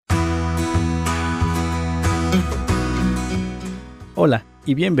Hola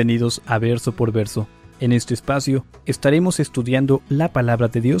y bienvenidos a Verso por Verso. En este espacio estaremos estudiando la Palabra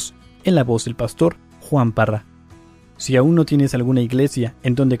de Dios en la voz del pastor Juan Parra. Si aún no tienes alguna iglesia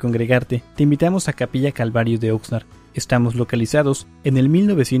en donde congregarte, te invitamos a Capilla Calvario de Oxnard. Estamos localizados en el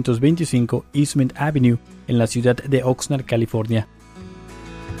 1925 Eastman Avenue, en la ciudad de Oxnard, California.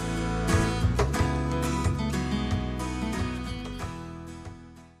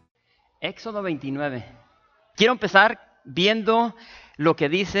 Éxodo 29. Quiero empezar viendo lo que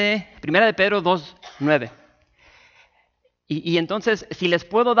dice 1 de Pedro 2:9. Y entonces, si les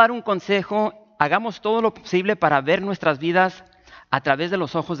puedo dar un consejo, hagamos todo lo posible para ver nuestras vidas a través de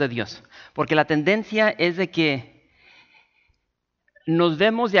los ojos de Dios. Porque la tendencia es de que nos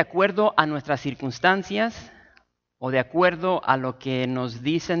vemos de acuerdo a nuestras circunstancias o de acuerdo a lo que nos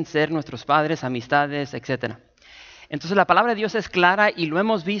dicen ser nuestros padres, amistades, etc. Entonces la palabra de Dios es clara y lo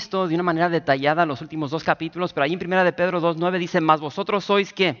hemos visto de una manera detallada en los últimos 2 capítulos, pero ahí en 1 de Pedro 2:9 dice, mas vosotros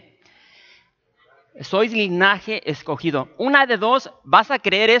sois ¿qué? Sois linaje escogido. Una de dos, ¿vas a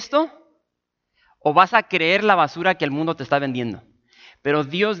creer esto o vas a creer la basura que el mundo te está vendiendo? Pero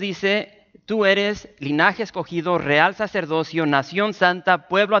Dios dice, tú eres linaje escogido, real sacerdocio, nación santa,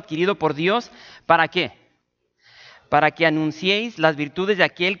 pueblo adquirido por Dios. ¿Para qué? Para que anunciéis las virtudes de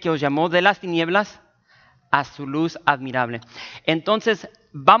aquel que os llamó de las tinieblas a su luz admirable. Entonces,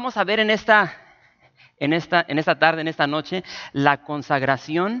 vamos a ver en esta tarde, en esta noche, la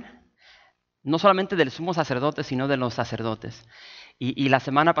consagración, no solamente del sumo sacerdote, sino de los sacerdotes. Y la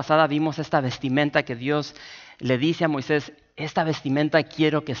semana pasada vimos esta vestimenta que Dios le dice a Moisés, esta vestimenta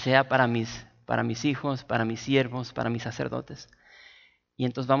quiero que sea para mis hijos, para mis siervos, para mis sacerdotes. Y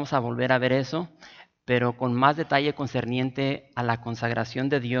entonces vamos a volver a ver eso, pero con más detalle concerniente a la consagración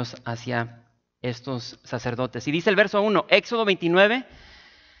de Dios hacia estos sacerdotes. Y dice el verso 1, Éxodo 29,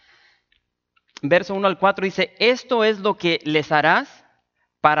 verso 1 al 4, dice, esto es lo que les harás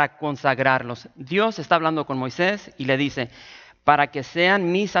para consagrarlos. Dios está hablando con Moisés y le dice, para que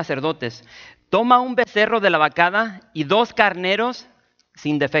sean mis sacerdotes, toma un becerro de la vacada y 2 carneros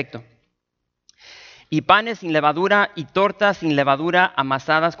sin defecto, y panes sin levadura y tortas sin levadura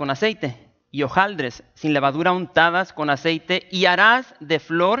amasadas con aceite, y hojaldres sin levadura untadas con aceite, y harás de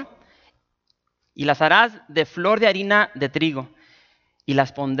flor de harina de trigo, y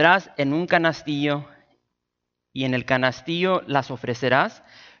las pondrás en un canastillo, y en el canastillo las ofrecerás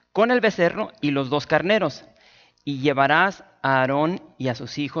con el becerro y los 2 carneros, y llevarás a Aarón y a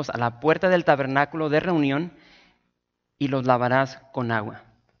sus hijos a la puerta del tabernáculo de reunión, y los lavarás con agua.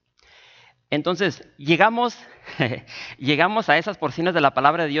 Entonces, llegamos a esas porciones de la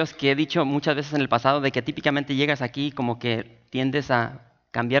palabra de Dios que he dicho muchas veces en el pasado, de que típicamente llegas aquí como que tiendes a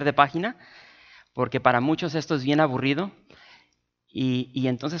cambiar de página, porque para muchos esto es bien aburrido, y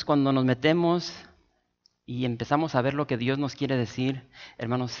entonces cuando nos metemos y empezamos a ver lo que Dios nos quiere decir,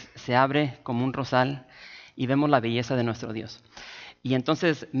 hermanos, se abre como un rosal y vemos la belleza de nuestro Dios. Y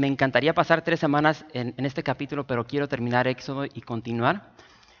entonces me encantaría pasar 3 semanas en este capítulo, pero quiero terminar Éxodo y continuar.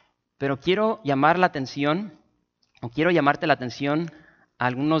 Pero quiero llamarte la atención a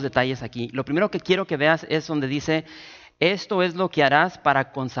algunos detalles aquí. Lo primero que quiero que veas es donde dice, esto es lo que harás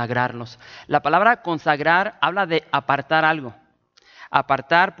para consagrarlos. La palabra consagrar habla de apartar algo.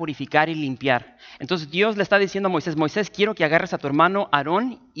 Apartar, purificar y limpiar. Entonces Dios le está diciendo a Moisés, Moisés, quiero que agarres a tu hermano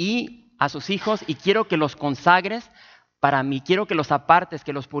Aarón y a sus hijos y quiero que los consagres para mí. Quiero que los apartes,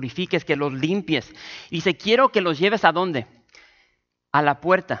 que los purifiques, que los limpies. Y dice, quiero que los lleves ¿a dónde? A la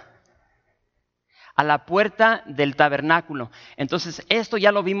puerta del tabernáculo. Entonces, esto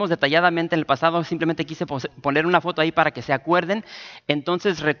ya lo vimos detalladamente en el pasado, simplemente quise poner una foto ahí para que se acuerden.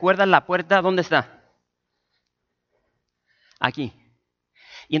 Entonces, recuerda la puerta, ¿dónde está? Aquí.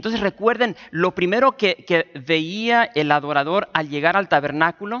 Y entonces recuerden, lo primero que veía el adorador al llegar al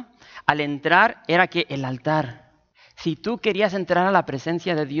tabernáculo, al entrar, era que el altar. Si tú querías entrar a la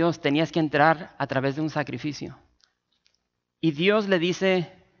presencia de Dios, tenías que entrar a través de un sacrificio. Y Dios le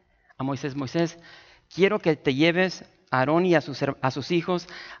dice a Moisés, Moisés, quiero que te lleves a Aarón y a sus hijos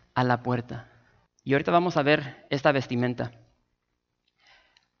a la puerta. Y ahorita vamos a ver esta vestimenta.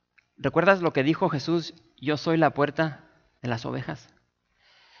 ¿Recuerdas lo que dijo Jesús? Yo soy la puerta de las ovejas.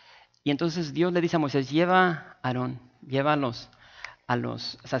 Y entonces Dios le dice a Moisés, lleva a Aarón, lleva a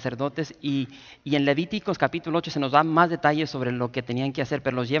los sacerdotes. Y en Levíticos capítulo 8 se nos da más detalles sobre lo que tenían que hacer,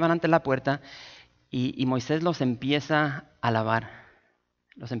 pero los llevan ante la puerta y Moisés los empieza a lavar.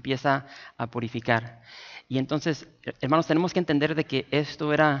 Los empieza a purificar. Y entonces, hermanos, tenemos que entender de que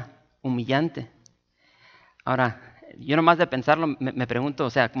esto era humillante. Ahora, yo nomás de pensarlo me pregunto, o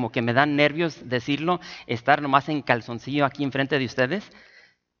sea, como que me dan nervios decirlo, estar nomás en calzoncillo aquí enfrente de ustedes.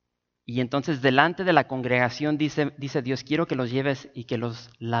 Y entonces delante de la congregación dice Dios, quiero que los lleves y que los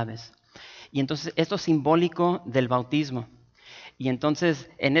laves. Y entonces esto es simbólico del bautismo. Y entonces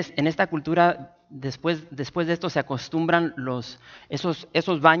en esta cultura, después de esto se acostumbran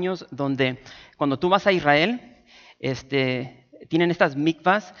esos baños donde cuando tú vas a Israel, tienen estas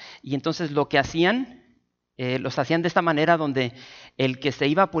mikvahs, y entonces lo que hacían, los hacían de esta manera donde el que se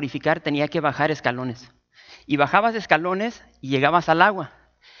iba a purificar tenía que bajar escalones. Y bajabas escalones y llegabas al agua.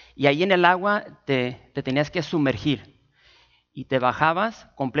 Y ahí en el agua te tenías que sumergir. Y te bajabas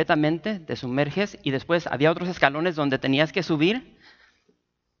completamente, te sumerges, y después había otros escalones donde tenías que subir.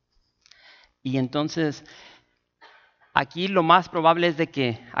 Y entonces aquí lo más probable es de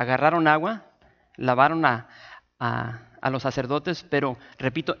que agarraron agua, lavaron a los sacerdotes, pero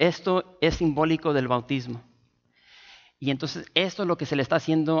repito, esto es simbólico del bautismo. Y entonces esto es lo que se le está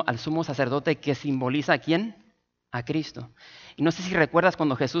haciendo al sumo sacerdote, que simboliza ¿a quién? A Cristo. Y no sé si recuerdas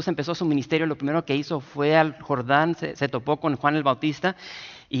cuando Jesús empezó su ministerio, lo primero que hizo fue al Jordán, se topó con Juan el Bautista.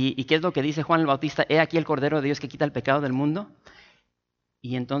 ¿Y qué es lo que dice Juan el Bautista? He aquí el Cordero de Dios que quita el pecado del mundo.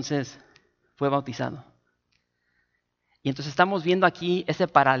 Y entonces fue bautizado. Y entonces estamos viendo aquí ese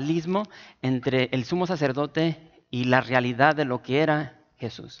paralelismo entre el sumo sacerdote y la realidad de lo que era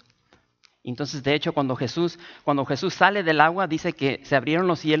Jesús. Entonces, de hecho, cuando Jesús sale del agua, dice que se abrieron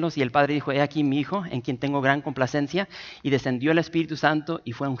los cielos y el Padre dijo, he aquí mi Hijo, en quien tengo gran complacencia, y descendió el Espíritu Santo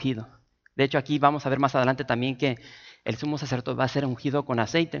y fue ungido. De hecho, aquí vamos a ver más adelante también que el sumo sacerdote va a ser ungido con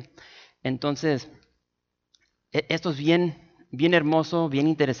aceite. Entonces, esto es bien hermoso, bien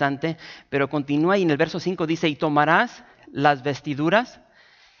interesante, pero continúa y en el verso 5 dice, y tomarás las vestiduras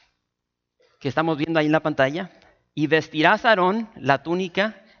que estamos viendo ahí en la pantalla, y vestirás a Aarón la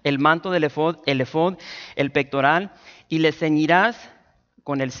túnica, el manto del efod, el pectoral, y le ceñirás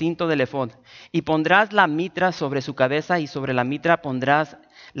con el cinto del efod. Y pondrás la mitra sobre su cabeza, y sobre la mitra pondrás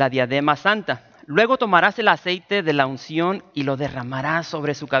la diadema santa. Luego tomarás el aceite de la unción y lo derramarás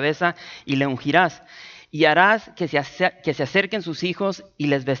sobre su cabeza y le ungirás. Y harás que se acerquen sus hijos y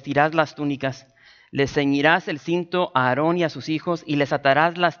les vestirás las túnicas. Les ceñirás el cinto a Aarón y a sus hijos y les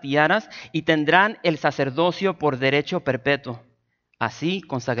atarás las tiaras y tendrán el sacerdocio por derecho perpetuo. Así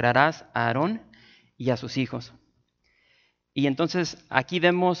consagrarás a Aarón y a sus hijos. Y entonces aquí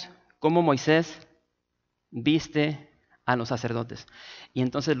vemos cómo Moisés viste a los sacerdotes. Y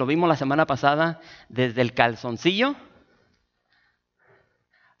entonces lo vimos la semana pasada desde el calzoncillo,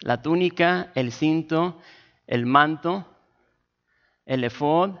 la túnica, el cinto, el manto, el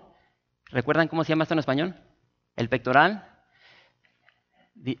efod. ¿Recuerdan cómo se llama esto en español? El pectoral,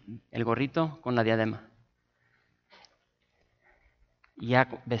 el gorrito con la diadema. Y ya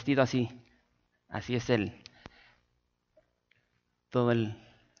vestido así. Así es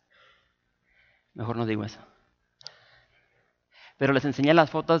mejor no digo eso. Pero les enseñé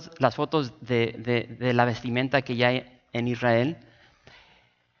las fotos de la vestimenta que ya hay en Israel.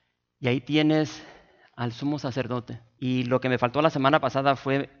 Y ahí tienes al sumo sacerdote. Y lo que me faltó la semana pasada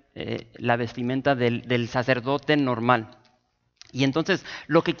fue la vestimenta del sacerdote normal. Y entonces,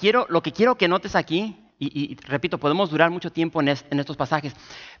 lo que quiero que notes aquí, y repito, podemos durar mucho tiempo en estos pasajes,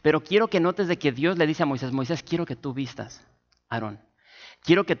 pero quiero que notes de que Dios le dice a Moisés, Moisés, quiero que tú vistas a Aarón.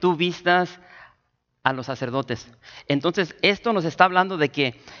 Quiero que tú vistas a los sacerdotes. Entonces, esto nos está hablando de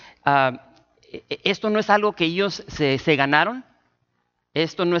que esto no es algo que ellos se ganaron.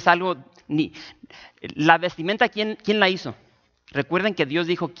 Esto no es algo, la vestimenta, ¿quién la hizo? Recuerden que Dios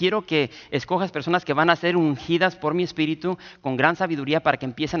dijo, quiero que escojas personas que van a ser ungidas por mi espíritu con gran sabiduría para que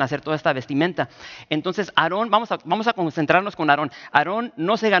empiecen a hacer toda esta vestimenta. Entonces, Aarón, vamos a concentrarnos con Aarón. Aarón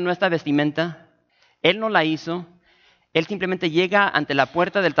no se ganó esta vestimenta, él no la hizo, él simplemente llega ante la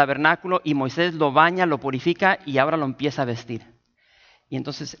puerta del tabernáculo y Moisés lo baña, lo purifica y ahora lo empieza a vestir. Y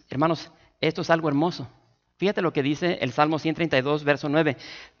entonces, hermanos, esto es algo hermoso. Fíjate lo que dice el Salmo 132, verso 9.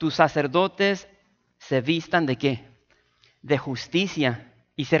 Tus sacerdotes se vistan ¿de qué? De justicia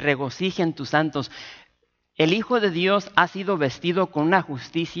y se regocijen tus santos. El Hijo de Dios ha sido vestido con una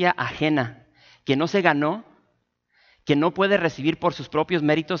justicia ajena, que no se ganó, que no puede recibir por sus propios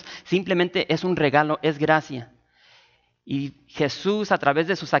méritos, simplemente es un regalo, es gracia. Y Jesús, a través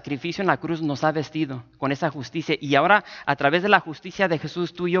de su sacrificio en la cruz, nos ha vestido con esa justicia. Y ahora, a través de la justicia de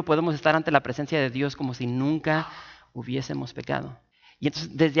Jesús, tú y yo podemos estar ante la presencia de Dios como si nunca hubiésemos pecado. Y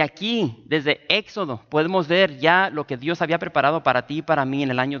entonces, desde aquí, desde Éxodo, podemos ver ya lo que Dios había preparado para ti y para mí en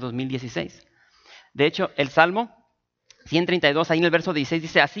el año 2016. De hecho, el Salmo 132, ahí en el verso 16,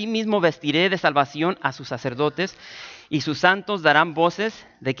 dice, asimismo vestiré de salvación a sus sacerdotes y sus santos darán voces,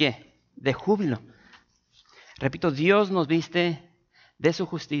 ¿de qué? De júbilo. Repito, Dios nos viste de su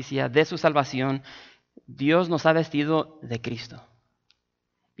justicia, de su salvación. Dios nos ha vestido de Cristo.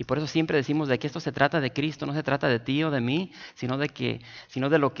 Y por eso siempre decimos de que esto se trata de Cristo, no se trata de ti o de mí, sino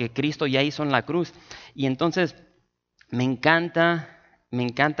de lo que Cristo ya hizo en la cruz. Y entonces me encanta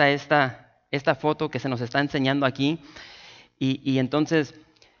esta foto que se nos está enseñando aquí. Y entonces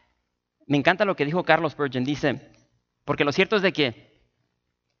me encanta lo que dijo Carlos Spurgeon. Dice, porque lo cierto es de que,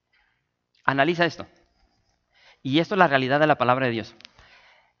 analiza esto. Y esto es la realidad de la palabra de Dios.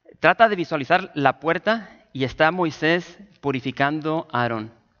 Trata de visualizar la puerta y está Moisés purificando a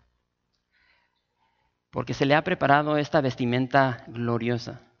Aarón. Porque se le ha preparado esta vestimenta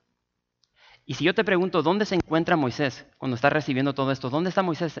gloriosa. Y si yo te pregunto, ¿dónde se encuentra Moisés cuando está recibiendo todo esto? ¿Dónde está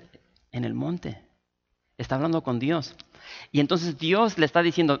Moisés? En el monte. Está hablando con Dios. Y entonces Dios le está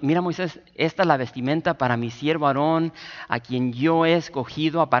diciendo, mira Moisés, esta es la vestimenta para mi siervo Aarón, a quien yo he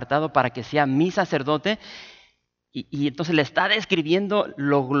escogido, apartado para que sea mi sacerdote. Y entonces le está describiendo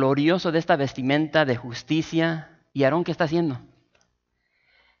lo glorioso de esta vestimenta de justicia. ¿Y Aarón qué está haciendo?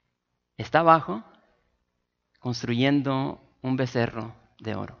 Está abajo construyendo un becerro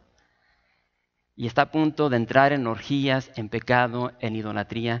de oro. Y está a punto de entrar en orgías, en pecado, en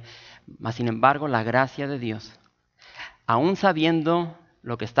idolatría. Mas sin embargo, la gracia de Dios, aún sabiendo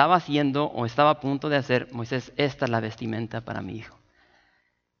lo que estaba haciendo o estaba a punto de hacer, Moisés, esta es la vestimenta para mi hijo.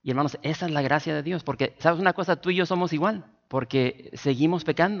 Y hermanos, esa es la gracia de Dios, porque, ¿sabes una cosa? Tú y yo somos igual, porque seguimos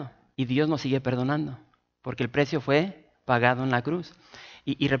pecando y Dios nos sigue perdonando, porque el precio fue pagado en la cruz.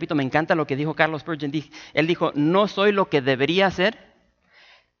 Y repito, me encanta lo que dijo Carlos Spurgeon. Él dijo, no soy lo que debería ser,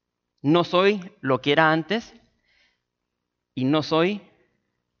 no soy lo que era antes y no soy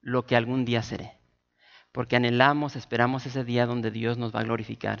lo que algún día seré. Porque anhelamos, esperamos ese día donde Dios nos va a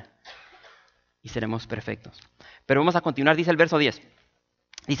glorificar y seremos perfectos. Pero vamos a continuar, dice el verso 10.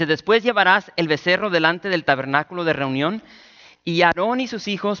 Dice, después llevarás el becerro delante del tabernáculo de reunión y Aarón y sus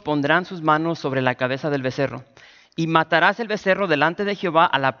hijos pondrán sus manos sobre la cabeza del becerro. Y matarás el becerro delante de Jehová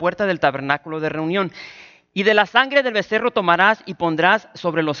a la puerta del tabernáculo de reunión. Y de la sangre del becerro tomarás y pondrás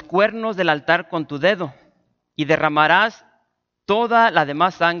sobre los cuernos del altar con tu dedo. Y derramarás toda la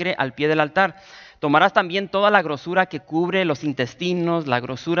demás sangre al pie del altar. Tomarás también toda la grosura que cubre los intestinos, la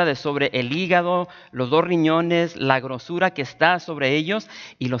grosura de sobre el hígado, los 2 riñones, la grosura que está sobre ellos,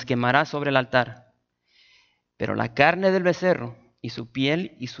 y los quemarás sobre el altar. Pero la carne del becerro y su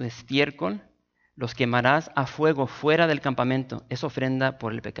piel y su estiércol los quemarás a fuego fuera del campamento. Es ofrenda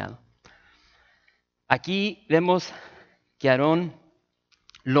por el pecado. Aquí vemos que Aarón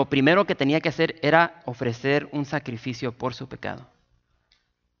lo primero que tenía que hacer era ofrecer un sacrificio por su pecado.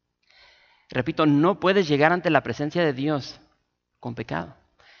 Repito, no puedes llegar ante la presencia de Dios con pecado.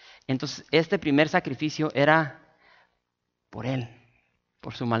 Entonces, este primer sacrificio era por él,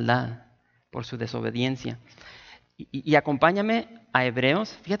 por su maldad, por su desobediencia. Y acompáñame a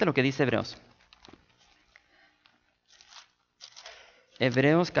Hebreos. Fíjate lo que dice Hebreos.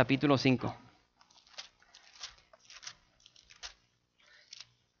 Hebreos capítulo 5.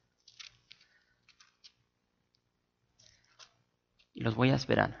 Y los voy a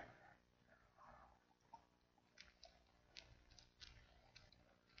esperar.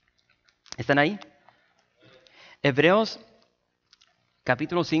 ¿Están ahí? Hebreos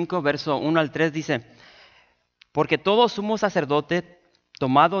capítulo 5, verso 1 al 3 dice, porque todo sumo sacerdote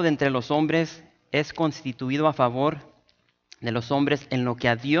tomado de entre los hombres es constituido a favor de los hombres en lo que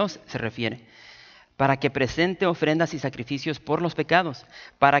a Dios se refiere, para que presente ofrendas y sacrificios por los pecados,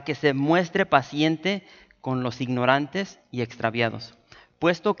 para que se muestre paciente con los ignorantes y extraviados,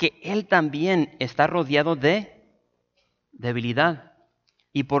 puesto que él también está rodeado de debilidad,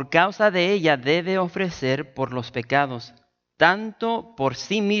 y por causa de ella debe ofrecer por los pecados, tanto por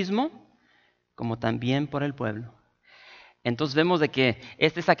sí mismo como también por el pueblo. Entonces vemos de que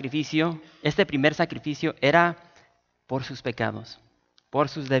este primer sacrificio era por sus pecados, por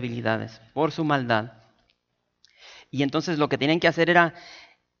sus debilidades, por su maldad. Y entonces lo que tienen que hacer era,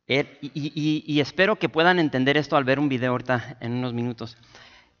 y espero que puedan entender esto al ver un video ahorita en unos minutos,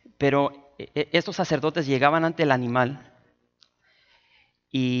 pero estos sacerdotes llegaban ante el animal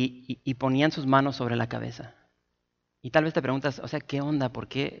y ponían sus manos sobre la cabeza. Y tal vez te preguntas, o sea, ¿qué onda? ¿Por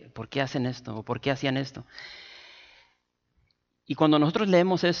qué hacen esto? ¿O por qué hacían esto? Y cuando nosotros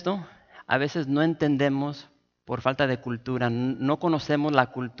leemos esto, a veces no entendemos por falta de cultura, no conocemos la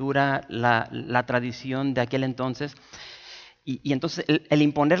cultura, la tradición de aquel entonces. Y entonces el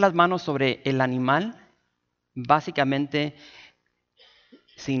imponer las manos sobre el animal básicamente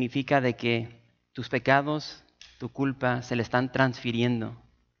significa de que tus pecados, tu culpa, se le están transfiriendo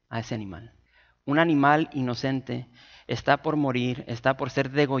a ese animal. Un animal inocente está por morir, está por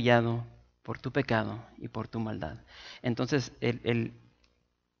ser degollado por tu pecado y por tu maldad. Entonces el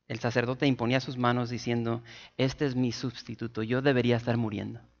sacerdote imponía sus manos diciendo, este es mi sustituto, yo debería estar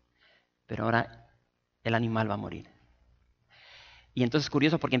muriendo. pero ahora el animal va a morir. Y entonces es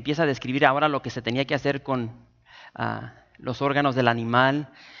curioso porque empieza a describir ahora lo que se tenía que hacer con los órganos del animal.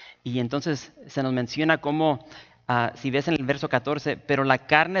 Y entonces se nos menciona cómo, si ves en el verso 14, pero la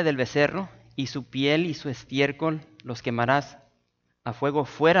carne del becerro y su piel y su estiércol los quemarás a fuego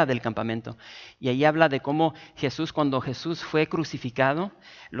fuera del campamento. Y ahí habla de cómo Jesús, cuando Jesús fue crucificado,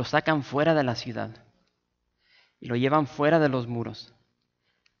 lo sacan fuera de la ciudad y lo llevan fuera de los muros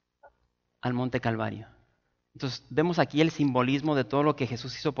al monte Calvario. Entonces vemos aquí el simbolismo de todo lo que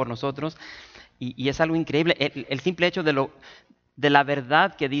Jesús hizo por nosotros y es algo increíble. El simple hecho de la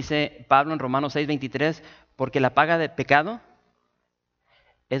verdad que dice Pablo en Romanos 6:23, porque la paga de pecado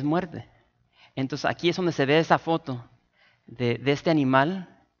es muerte. Entonces aquí es donde se ve esa foto de este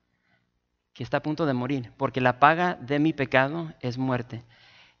animal que está a punto de morir, porque la paga de mi pecado es muerte.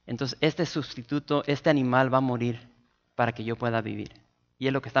 Entonces este sustituto, este animal va a morir para que yo pueda vivir. Y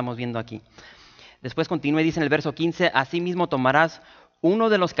es lo que estamos viendo aquí. Después continúa y dice en el verso 15, asimismo tomarás uno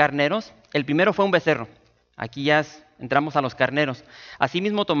de los carneros. El primero fue un becerro. Aquí ya entramos a los carneros.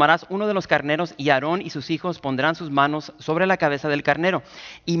 Asimismo tomarás uno de los carneros y Aarón y sus hijos pondrán sus manos sobre la cabeza del carnero.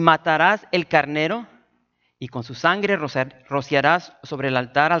 Y matarás el carnero y con su sangre rociarás sobre el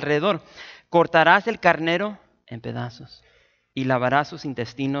altar alrededor. Cortarás el carnero en pedazos y lavarás sus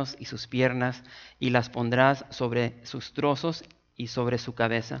intestinos y sus piernas y las pondrás sobre sus trozos y sobre su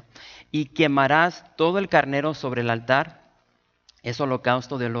cabeza. Y quemarás todo el carnero sobre el altar. Es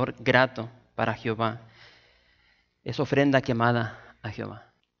holocausto de olor grato para Jehová. Es ofrenda quemada a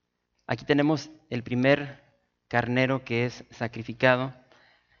Jehová. Aquí tenemos el primer carnero que es sacrificado.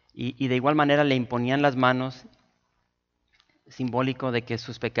 Y de igual manera le imponían las manos, simbólico de que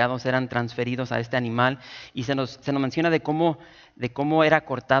sus pecados eran transferidos a este animal. Y se nos menciona de cómo era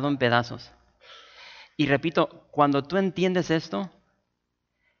cortado en pedazos. Y repito, cuando tú entiendes esto,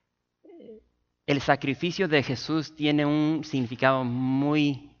 el sacrificio de Jesús tiene un significado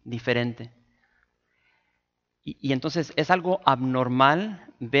muy diferente. Y entonces es algo abnormal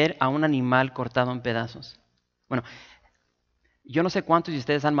ver a un animal cortado en pedazos. Bueno, yo no sé cuántos de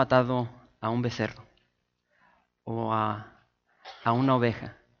ustedes han matado a un becerro o a una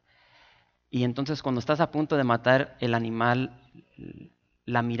oveja. Y entonces cuando estás a punto de matar el animal,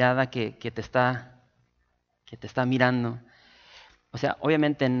 la mirada que te está mirando, o sea,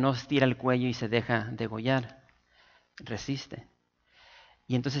 obviamente no estira el cuello y se deja degollar, resiste.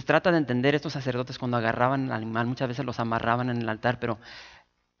 Y entonces trata de entender estos sacerdotes cuando agarraban al animal, muchas veces los amarraban en el altar, pero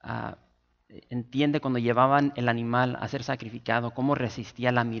entiende cuando llevaban el animal a ser sacrificado, cómo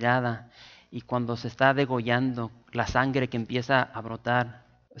resistía la mirada y cuando se está degollando, la sangre que empieza a brotar.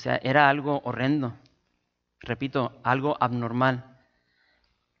 O sea, era algo horrendo, repito, algo abnormal.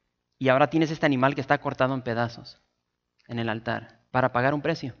 Y ahora tienes este animal que está cortado en pedazos en el altar para pagar un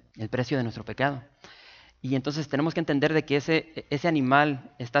precio, el precio de nuestro pecado. Y entonces tenemos que entender de que ese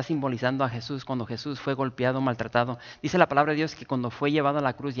animal está simbolizando a Jesús cuando Jesús fue golpeado, maltratado. Dice la palabra de Dios que cuando fue llevado a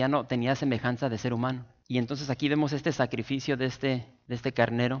la cruz ya no tenía semejanza de ser humano. Y entonces aquí vemos este sacrificio de este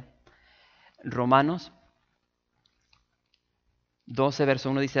carnero. Romanos 12, verso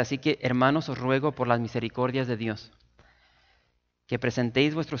 1 dice, así que hermanos os ruego por las misericordias de Dios, que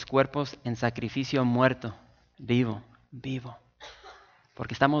presentéis vuestros cuerpos en sacrificio muerto, vivo,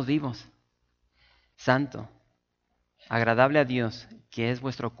 porque estamos vivos, santo, agradable a Dios, que es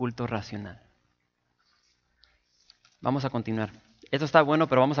vuestro culto racional. Vamos a continuar. Esto está bueno,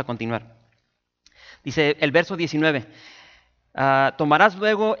 pero vamos a continuar. Dice el verso 19, tomarás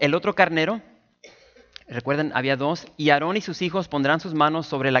luego el otro carnero, recuerden, había dos, y Aarón y sus hijos pondrán sus manos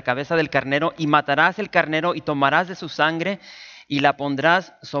sobre la cabeza del carnero, y matarás el carnero, y tomarás de su sangre, y la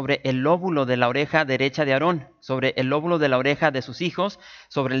pondrás sobre el lóbulo de la oreja derecha de Aarón, sobre el lóbulo de la oreja de sus hijos,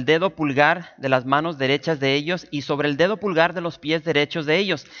 sobre el dedo pulgar de las manos derechas de ellos, y sobre el dedo pulgar de los pies derechos de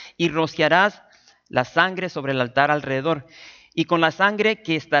ellos, y rociarás la sangre sobre el altar alrededor. Y con la sangre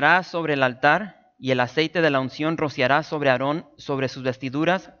que estará sobre el altar, y el aceite de la unción rociarás sobre Aarón, sobre sus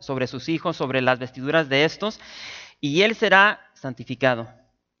vestiduras, sobre sus hijos, sobre las vestiduras de estos, y él será santificado,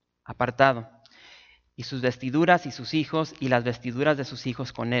 apartado, y sus vestiduras y sus hijos, y las vestiduras de sus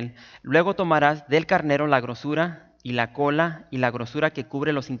hijos con él. Luego tomarás del carnero la grosura, y la cola, y la grosura que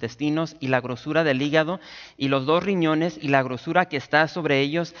cubre los intestinos, y la grosura del hígado, y los dos riñones, y la grosura que está sobre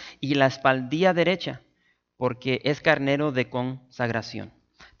ellos, y la espaldilla derecha, porque es carnero de consagración.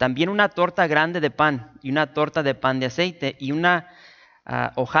 También una torta grande de pan, y una torta de pan de aceite, y una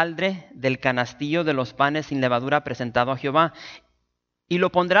hojaldre del canastillo de los panes sin levadura presentado a Jehová. Y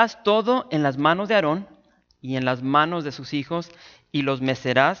lo pondrás todo en las manos de Aarón y en las manos de sus hijos, y los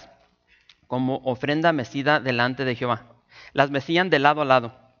mecerás como ofrenda mecida delante de Jehová. Las mecían de lado a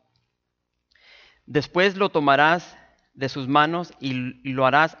lado. Después lo tomarás de sus manos y lo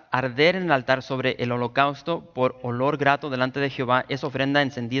harás arder en el altar sobre el holocausto por olor grato delante de Jehová. Es ofrenda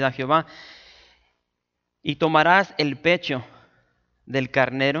encendida a Jehová. Y tomarás el pecho del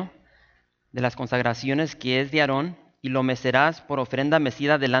carnero de las consagraciones que es de Aarón, y lo mecerás por ofrenda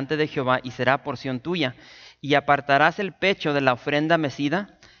mecida delante de Jehová, y será porción tuya. Y apartarás el pecho de la ofrenda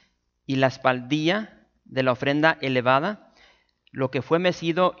mecida y la espaldilla de la ofrenda elevada, lo que fue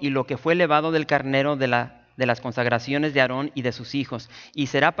mecido y lo que fue elevado del carnero de las consagraciones de Aarón y de sus hijos. Y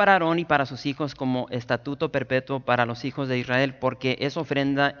será para Aarón y para sus hijos como estatuto perpetuo para los hijos de Israel, porque es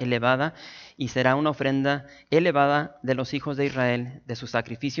ofrenda elevada, y será una ofrenda elevada de los hijos de Israel, de sus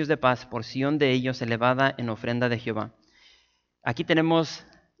sacrificios de paz, porción de ellos elevada en ofrenda de Jehová. Aquí tenemos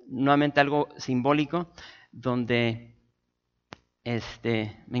nuevamente algo simbólico, donde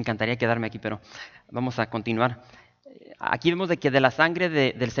me encantaría quedarme aquí, pero vamos a continuar. Aquí vemos de que de la sangre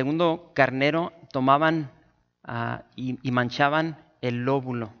del segundo carnero tomaban y manchaban el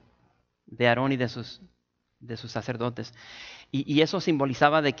lóbulo de Aarón y de sus sacerdotes. Y eso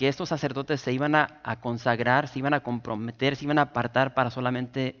simbolizaba de que estos sacerdotes se iban a consagrar, se iban a comprometer, se iban a apartar para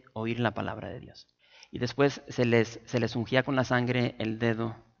solamente oír la palabra de Dios. Y después se les ungía con la sangre el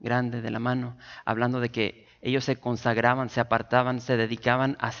dedo grande de la mano, hablando de que ellos se consagraban, se apartaban, se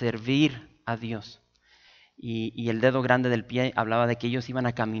dedicaban a servir a Dios. Y el dedo grande del pie hablaba de que ellos iban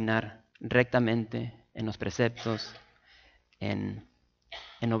a caminar rectamente en los preceptos, en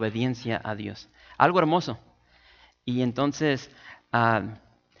obediencia a Dios. Algo hermoso. Y entonces,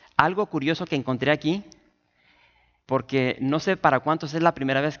 algo curioso que encontré aquí, porque no sé para cuántos es la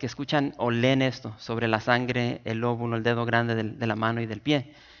primera vez que escuchan o leen esto sobre la sangre, el lóbulo, el dedo grande de la mano y del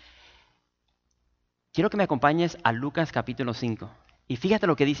pie. Quiero que me acompañes a Lucas capítulo 5. Y fíjate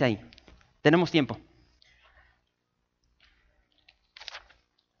lo que dice ahí. Tenemos tiempo.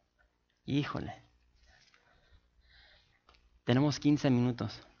 Híjole. Tenemos 15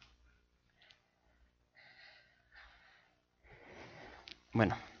 minutos.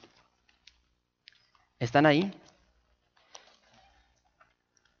 Bueno. ¿Están ahí?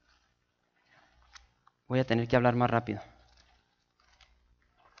 Voy a tener que hablar más rápido.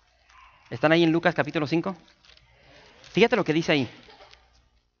 ¿Están ahí en Lucas capítulo 5? Fíjate lo que dice ahí.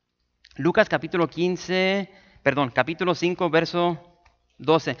 Lucas capítulo 5, verso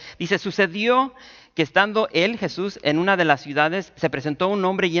 12. Dice, sucedió que estando él, Jesús, en una de las ciudades, se presentó un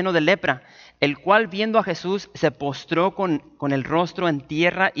hombre lleno de lepra, el cual viendo a Jesús se postró con el rostro en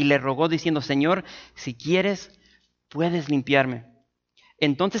tierra y le rogó diciendo, Señor, si quieres, puedes limpiarme.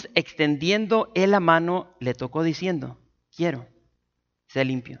 Entonces, extendiendo él la mano, le tocó diciendo, quiero, sé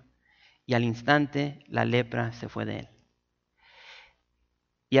limpio. Y al instante la lepra se fue de él.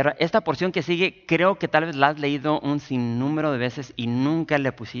 Y ahora, esta porción que sigue, creo que tal vez la has leído un sinnúmero de veces y nunca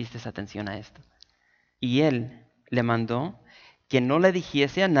le pusiste atención a esto. Y él le mandó que no le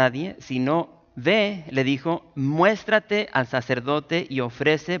dijese a nadie, sino ve, le dijo, muéstrate al sacerdote y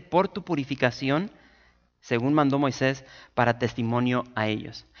ofrece por tu purificación, según mandó Moisés, para testimonio a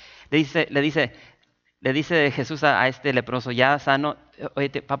ellos. Le dice Jesús a este leproso, ya sano, oye,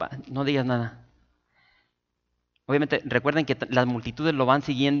 papá, no digas nada. Obviamente, recuerden que las multitudes lo van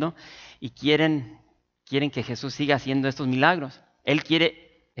siguiendo y quieren que Jesús siga haciendo estos milagros. Él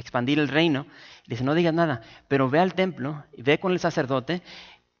quiere expandir el reino. Dice, no digas nada, pero ve al templo, ve con el sacerdote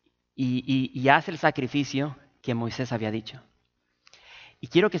y hace el sacrificio que Moisés había dicho. Y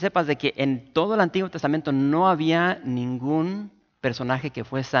quiero que sepas de que en todo el Antiguo Testamento no había ningún personaje que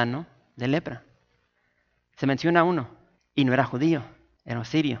fue sano de lepra. Se menciona uno, y no era judío, era un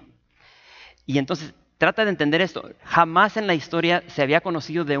sirio. Y entonces, trata de entender esto. Jamás en la historia se había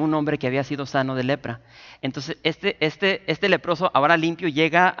conocido de un hombre que había sido sano de lepra. Entonces, este leproso, ahora limpio,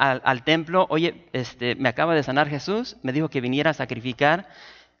 llega al templo. Oye, me acaba de sanar Jesús, me dijo que viniera a sacrificar.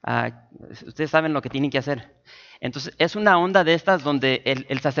 Ustedes saben lo que tienen que hacer. Entonces, es una onda de estas donde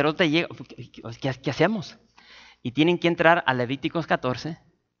el sacerdote llega. ¿Qué hacemos? Y tienen que entrar a Levíticos 14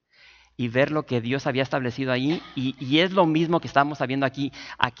 y ver lo que Dios había establecido ahí. Y es lo mismo que estamos viendo aquí.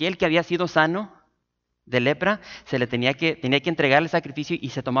 Aquel que había sido sano de lepra, se le tenía que entregar el sacrificio y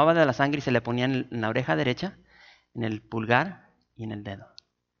se tomaba de la sangre y se le ponía en la oreja derecha, en el pulgar y en el dedo.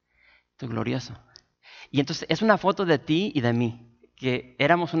 Esto es glorioso. Y entonces es una foto de ti y de mí, que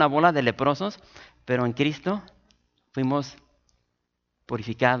éramos una bola de leprosos, pero en Cristo fuimos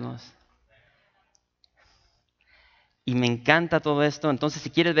purificados. Y me encanta todo esto. Entonces, si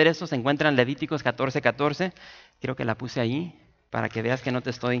quieres ver esto, se encuentra en Levíticos 14:14. Creo que la puse ahí para que veas que no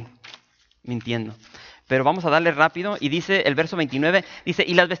te estoy mintiendo. Pero vamos a darle rápido. Y dice el verso 29, dice,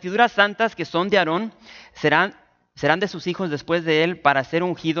 y las vestiduras santas que son de Aarón serán de sus hijos después de él para ser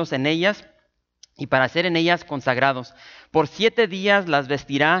ungidos en ellas. y para ser en ellas consagrados. Por 7 días las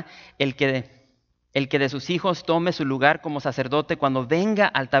vestirá el que de sus hijos tome su lugar como sacerdote cuando venga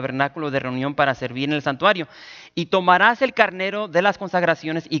al tabernáculo de reunión para servir en el santuario. Y tomarás el carnero de las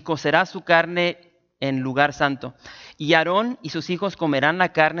consagraciones y cocerás su carne en lugar santo. Y Aarón y sus hijos comerán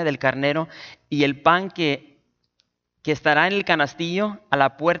la carne del carnero y el pan que estará en el canastillo a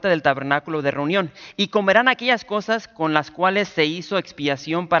la puerta del tabernáculo de reunión. Y comerán aquellas cosas con las cuales se hizo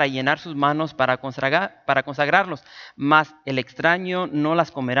expiación para llenar sus manos para consagrarlos. Mas el extraño no las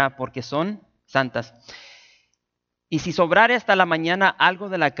comerá porque son santas. Y si sobrare hasta la mañana algo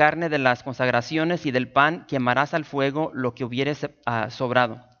de la carne de las consagraciones y del pan, quemarás al fuego lo que hubiere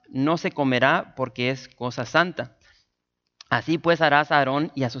sobrado. No se comerá porque es cosa santa. Así pues harás a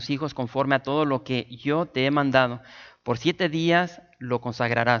Aarón y a sus hijos conforme a todo lo que yo te he mandado. Por 7 días lo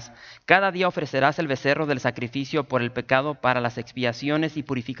consagrarás. Cada día ofrecerás el becerro del sacrificio por el pecado para las expiaciones y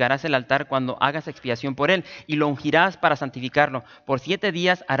purificarás el altar cuando hagas expiación por él y lo ungirás para santificarlo. Por 7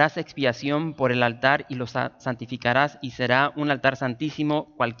 días harás expiación por el altar y lo santificarás y será un altar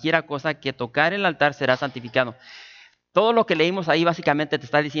santísimo. Cualquiera cosa que tocar el altar será santificado. Todo lo que leímos ahí básicamente te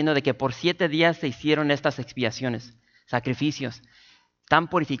está diciendo de que por 7 días se hicieron estas expiaciones, sacrificios. Están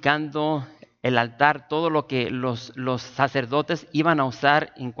purificando el altar, todo lo que los sacerdotes iban a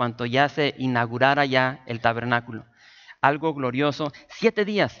usar en cuanto ya se inaugurara ya el tabernáculo. Algo glorioso. 7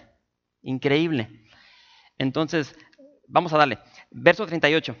 días. Increíble. Entonces, vamos a darle. Verso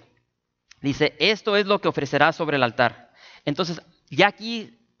 38. Dice, esto es lo que ofrecerás sobre el altar. Entonces, ya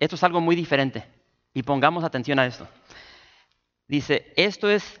aquí, esto es algo muy diferente. Y pongamos atención a esto. Dice, esto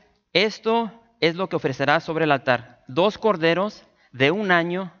es lo que ofrecerás sobre el altar. 2 corderos de 1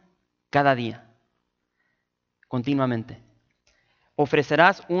 año cada día, continuamente.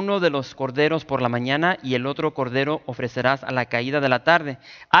 Ofrecerás uno de los corderos por la mañana y el otro cordero ofrecerás a la caída de la tarde.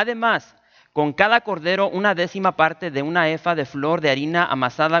 Además, con cada cordero 1/10 parte de una efa de flor de harina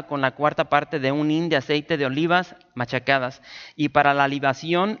amasada con la 1/4 parte de un hin de aceite de olivas machacadas. Y para la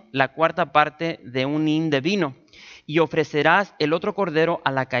libación, la 1/4 parte de un hin de vino. Y ofrecerás el otro cordero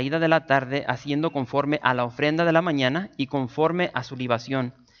a la caída de la tarde, haciendo conforme a la ofrenda de la mañana y conforme a su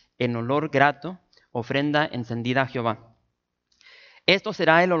libación, en olor grato, ofrenda encendida a Jehová. Esto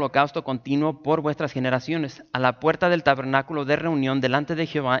será el holocausto continuo por vuestras generaciones, a la puerta del tabernáculo de reunión delante de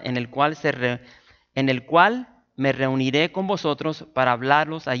Jehová, en el cual me reuniré con vosotros para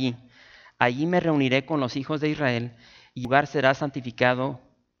hablaros allí. Allí me reuniré con los hijos de Israel, y el lugar será santificado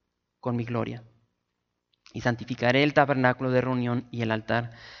con mi gloria. Y santificaré el tabernáculo de reunión y el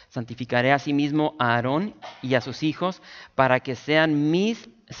altar. Santificaré asimismo a Aarón y a sus hijos para que sean mis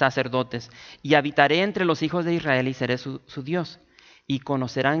sacerdotes. Y habitaré entre los hijos de Israel y seré su Dios. Y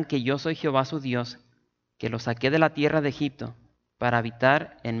conocerán que yo soy Jehová su Dios, que los saqué de la tierra de Egipto para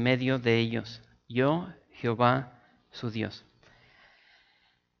habitar en medio de ellos. Yo, Jehová su Dios.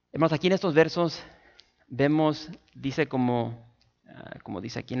 Hermanos, aquí en estos versos vemos, dice como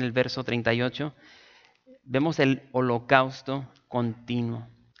dice aquí en el verso 38, vemos el holocausto continuo.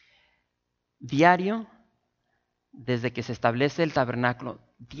 Diario, desde que se establece el tabernáculo,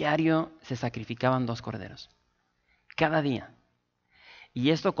 diario se sacrificaban 2 corderos. Cada día.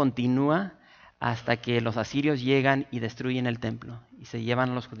 Y esto continúa hasta que los asirios llegan y destruyen el templo y se llevan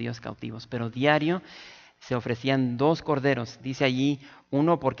a los judíos cautivos. Pero diario se ofrecían 2 corderos. Dice allí,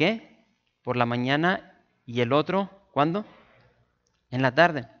 uno, ¿por qué? Por la mañana, y el otro, ¿cuándo? En la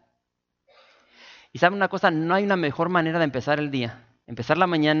tarde. Y ¿saben una cosa? No hay una mejor manera de empezar el día. Empezar la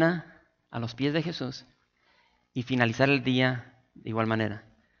mañana a los pies de Jesús y finalizar el día de igual manera.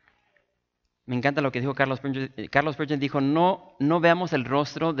 Me encanta lo que dijo Carlos Spurgeon. Carlos Spurgeon dijo, no veamos el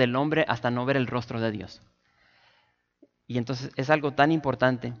rostro del hombre hasta no ver el rostro de Dios. Y entonces es algo tan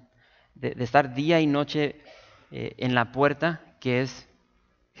importante de estar día y noche en la puerta, que es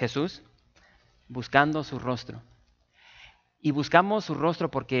Jesús, buscando su rostro. Y buscamos su rostro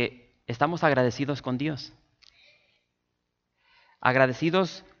porque estamos agradecidos con Dios.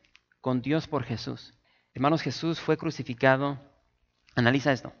 Agradecidos con Dios por Jesús. Hermanos, Jesús fue crucificado.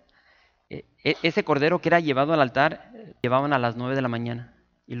 Analiza esto. Ese cordero que era llevado al altar, llevaban a las 9 de la mañana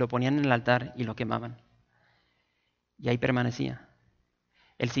y lo ponían en el altar y lo quemaban. Y ahí permanecía.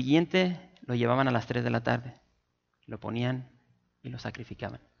 El siguiente lo llevaban a las 3 de la tarde, lo ponían y lo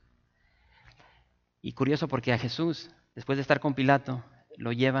sacrificaban. Y curioso porque a Jesús, después de estar con Pilato,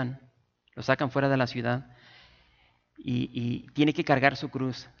 lo llevan, lo sacan fuera de la ciudad y tiene que cargar su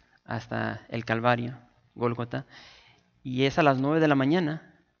cruz hasta el Calvario, Gólgota, y es a las 9 de la mañana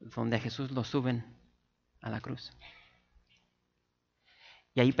donde a Jesús lo suben a la cruz.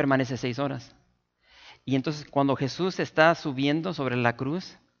 Y ahí permanece 6 horas. Y entonces cuando Jesús está subiendo sobre la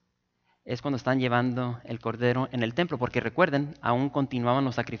cruz, es cuando están llevando el cordero en el templo, porque recuerden, aún continuaban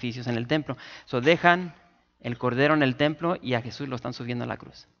los sacrificios en el templo. So dejan el cordero en el templo y a Jesús lo están subiendo a la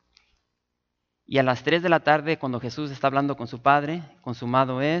cruz. Y a las 3 de la tarde, cuando Jesús está hablando con su Padre,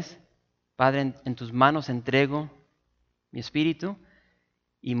 consumado es, Padre, en tus manos entrego mi espíritu,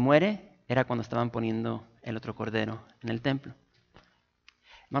 y muere, era cuando estaban poniendo el otro cordero en el templo.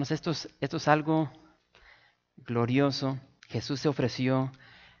 Hermanos, esto es algo glorioso. Jesús se ofreció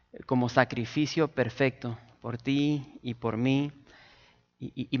como sacrificio perfecto por ti y por mí.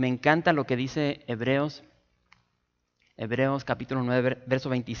 Y me encanta lo que dice Hebreos capítulo 9, verso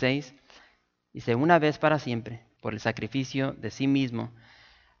 26. Dice, una vez para siempre, por el sacrificio de sí mismo,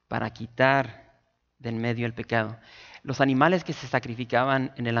 para quitar de en medio el pecado. Los animales que se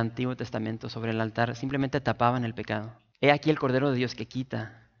sacrificaban en el Antiguo Testamento sobre el altar simplemente tapaban el pecado. He aquí el Cordero de Dios que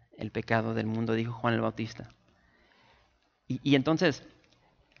quita el pecado del mundo, dijo Juan el Bautista. Y entonces,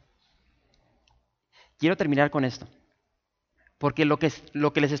 quiero terminar con esto. Porque lo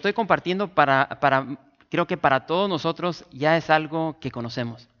que les estoy compartiendo creo que para todos nosotros ya es algo que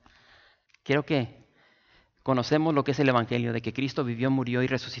conocemos. Creo que conocemos lo que es el Evangelio, de que Cristo vivió, murió y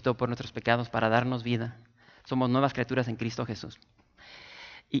resucitó por nuestros pecados para darnos vida. Somos nuevas criaturas en Cristo Jesús.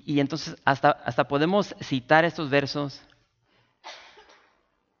 Y entonces hasta podemos citar estos versos.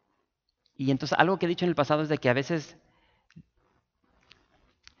 Y entonces algo que he dicho en el pasado es de que a veces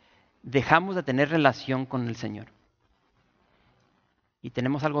dejamos de tener relación con el Señor. Y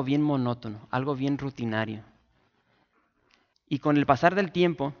tenemos algo bien monótono, algo bien rutinario. Y con el pasar del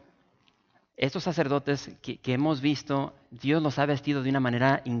tiempo, estos sacerdotes que hemos visto, Dios los ha vestido de una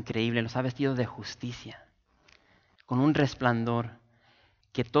manera increíble, los ha vestido de justicia, con un resplandor,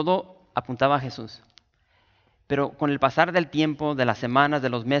 que todo apuntaba a Jesús. Pero con el pasar del tiempo, de las semanas, de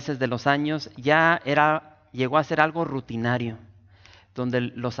los meses, de los años, llegó a ser algo rutinario, donde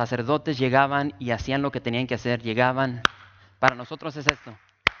los sacerdotes llegaban y hacían lo que tenían que hacer, llegaban. Para nosotros es esto.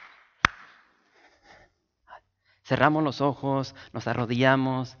 Cerramos los ojos, nos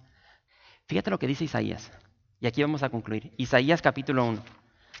arrodillamos. Fíjate lo que dice Isaías. Y aquí vamos a concluir. Isaías capítulo 1.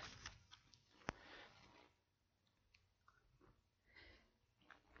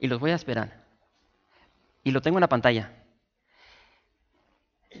 Y los voy a esperar. Y lo tengo en la pantalla.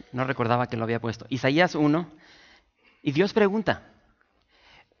 No recordaba que lo había puesto. Isaías 1. Y Dios pregunta,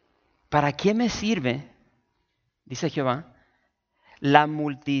 ¿para qué me sirve, dice Jehová, la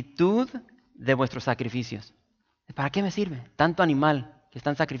multitud de vuestros sacrificios? ¿Para qué me sirve tanto animal que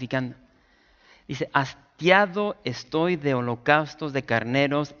están sacrificando? Dice, hastiado estoy de holocaustos de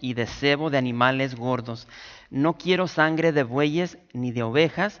carneros y de cebo de animales gordos. No quiero sangre de bueyes, ni de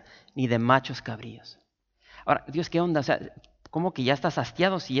ovejas, ni de machos cabríos. Ahora, Dios, ¿qué onda? O sea, ¿cómo que ya estás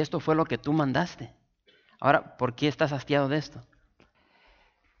hastiado si esto fue lo que tú mandaste? Ahora, ¿por qué estás hastiado de esto?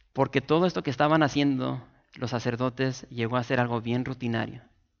 Porque todo esto que estaban haciendo los sacerdotes llegó a ser algo bien rutinario.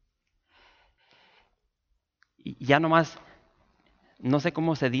 Y ya nomás, no sé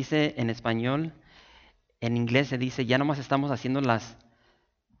cómo se dice en español, en inglés se dice, ya nomás estamos haciendo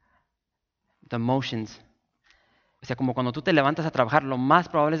the motions. O sea, como cuando tú te levantas a trabajar, lo más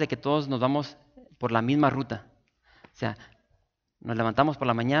probable es de que todos nos vamos por la misma ruta. O sea, nos levantamos por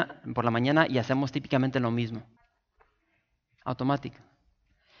la mañana y hacemos típicamente lo mismo. Automático.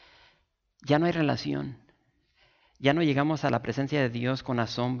 Ya no hay relación. Ya no llegamos a la presencia de Dios con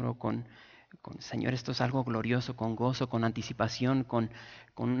asombro, con Señor, esto es algo glorioso, con gozo, con anticipación, con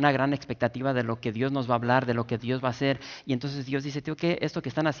una gran expectativa de lo que Dios nos va a hablar, de lo que Dios va a hacer. Y entonces Dios dice, tío, ¿qué? Esto que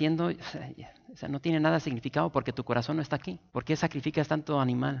están haciendo o sea, no tiene nada de significado porque tu corazón no está aquí. ¿Por qué sacrificas tanto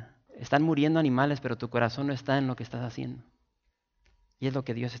animal? Están muriendo animales, pero tu corazón no está en lo que estás haciendo. Y es lo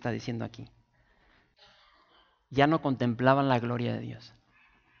que Dios está diciendo aquí. Ya no contemplaban la gloria de Dios.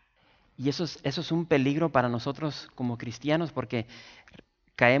 Y eso es un peligro para nosotros como cristianos porque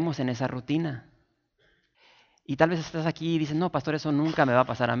caemos en esa rutina. Y tal vez estás aquí y dices, no, pastor, eso nunca me va a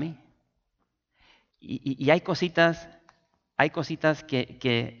pasar a mí. Y hay cositas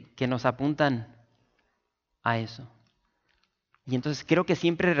que nos apuntan a eso. Y entonces creo que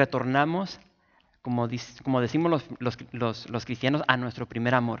siempre retornamos, como decimos los cristianos, a nuestro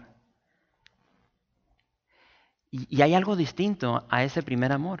primer amor. Y hay algo distinto a ese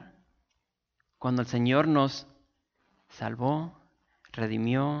primer amor. Cuando el Señor nos salvó,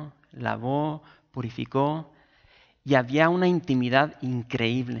 redimió, lavó, purificó, y había una intimidad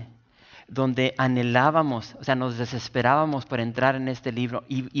increíble, donde anhelábamos, o sea, nos desesperábamos por entrar en este libro,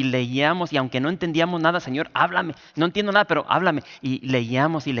 y leíamos, y aunque no entendíamos nada, Señor, háblame, no entiendo nada, pero háblame, y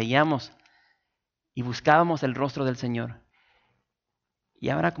leíamos, y buscábamos el rostro del Señor. Y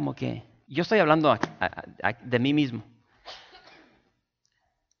ahora como que, yo estoy hablando de mí mismo.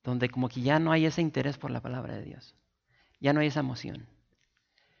 donde como que ya no hay ese interés por la palabra de Dios, ya no hay esa emoción.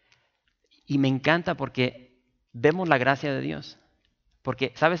 Y me encanta porque vemos la gracia de Dios.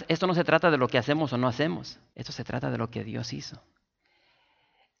 Porque, ¿sabes? Esto no se trata de lo que hacemos o no hacemos. Esto se trata de lo que Dios hizo.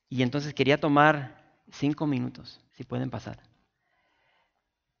 Y entonces quería tomar 5 minutos, si pueden pasar.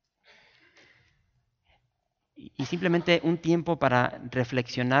 Y simplemente un tiempo para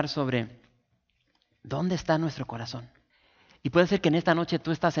reflexionar sobre dónde está nuestro corazón. Y puede ser que en esta noche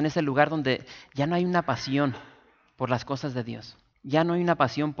tú estás en ese lugar donde ya no hay una pasión por las cosas de Dios. Ya no hay una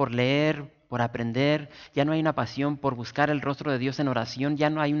pasión por leer, por aprender. Ya no hay una pasión por buscar el rostro de Dios en oración. Ya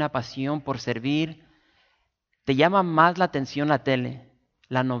no hay una pasión por servir. Te llama más la atención la tele,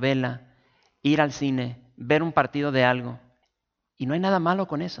 la novela, ir al cine, ver un partido de algo. Y no hay nada malo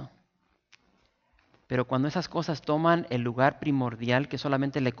con eso. Pero cuando esas cosas toman el lugar primordial que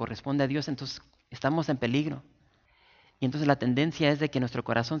solamente le corresponde a Dios, entonces estamos en peligro. Y entonces la tendencia es de que nuestro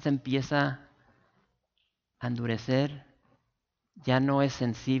corazón se empieza a endurecer, ya no es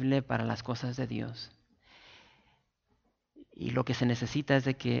sensible para las cosas de Dios. Y lo que se necesita es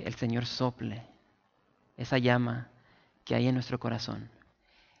de que el Señor sople esa llama que hay en nuestro corazón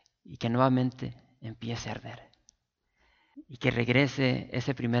y que nuevamente empiece a arder. Y que regrese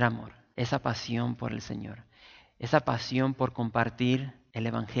ese primer amor, esa pasión por el Señor, esa pasión por compartir el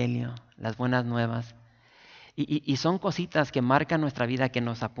Evangelio, las buenas nuevas. Y son cositas que marcan nuestra vida, que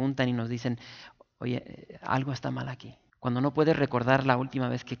nos apuntan y nos dicen, oye, algo está mal aquí. Cuando no puedes recordar la última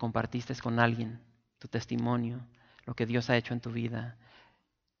vez que compartiste con alguien tu testimonio, lo que Dios ha hecho en tu vida,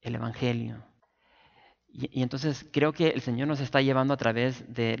 el Evangelio. Y entonces creo que el Señor nos está llevando a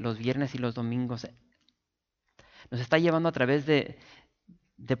través de los viernes y los domingos. Nos está llevando a través de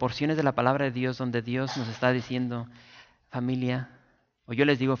porciones de la palabra de Dios donde Dios nos está diciendo, familia, o yo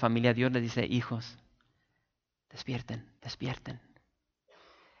les digo familia, Dios les dice, hijos, despierten, despierten.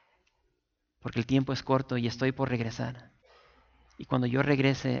 Porque el tiempo es corto y estoy por regresar. Y cuando yo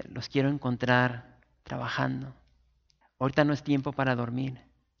regrese, los quiero encontrar trabajando. Ahorita no es tiempo para dormir.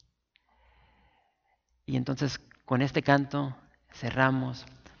 Y entonces con este canto cerramos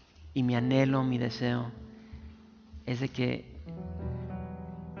y mi anhelo, mi deseo es de que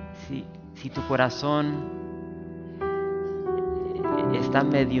si tu corazón está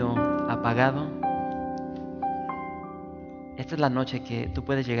medio apagado, esta es la noche que tú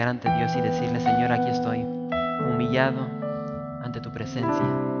puedes llegar ante Dios y decirle, Señor, aquí estoy, humillado ante tu presencia,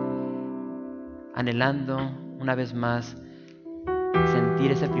 anhelando una vez más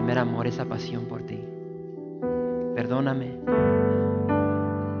sentir ese primer amor, esa pasión por ti. Perdóname,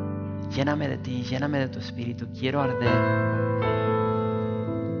 lléname de ti, lléname de tu espíritu, quiero arder.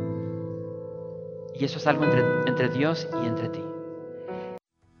 Y eso es algo entre Dios y entre ti.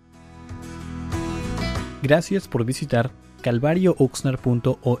 Gracias por visitar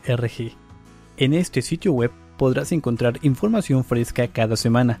calvariooxnard.org. En este sitio web podrás encontrar información fresca cada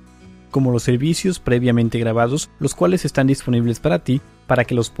semana, como los servicios previamente grabados, los cuales están disponibles para ti para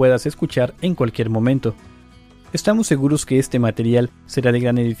que los puedas escuchar en cualquier momento. Estamos seguros que este material será de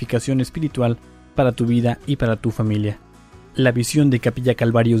gran edificación espiritual para tu vida y para tu familia. La visión de Capilla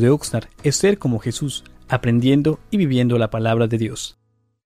Calvario de Oxnard es ser como Jesús, aprendiendo y viviendo la palabra de Dios.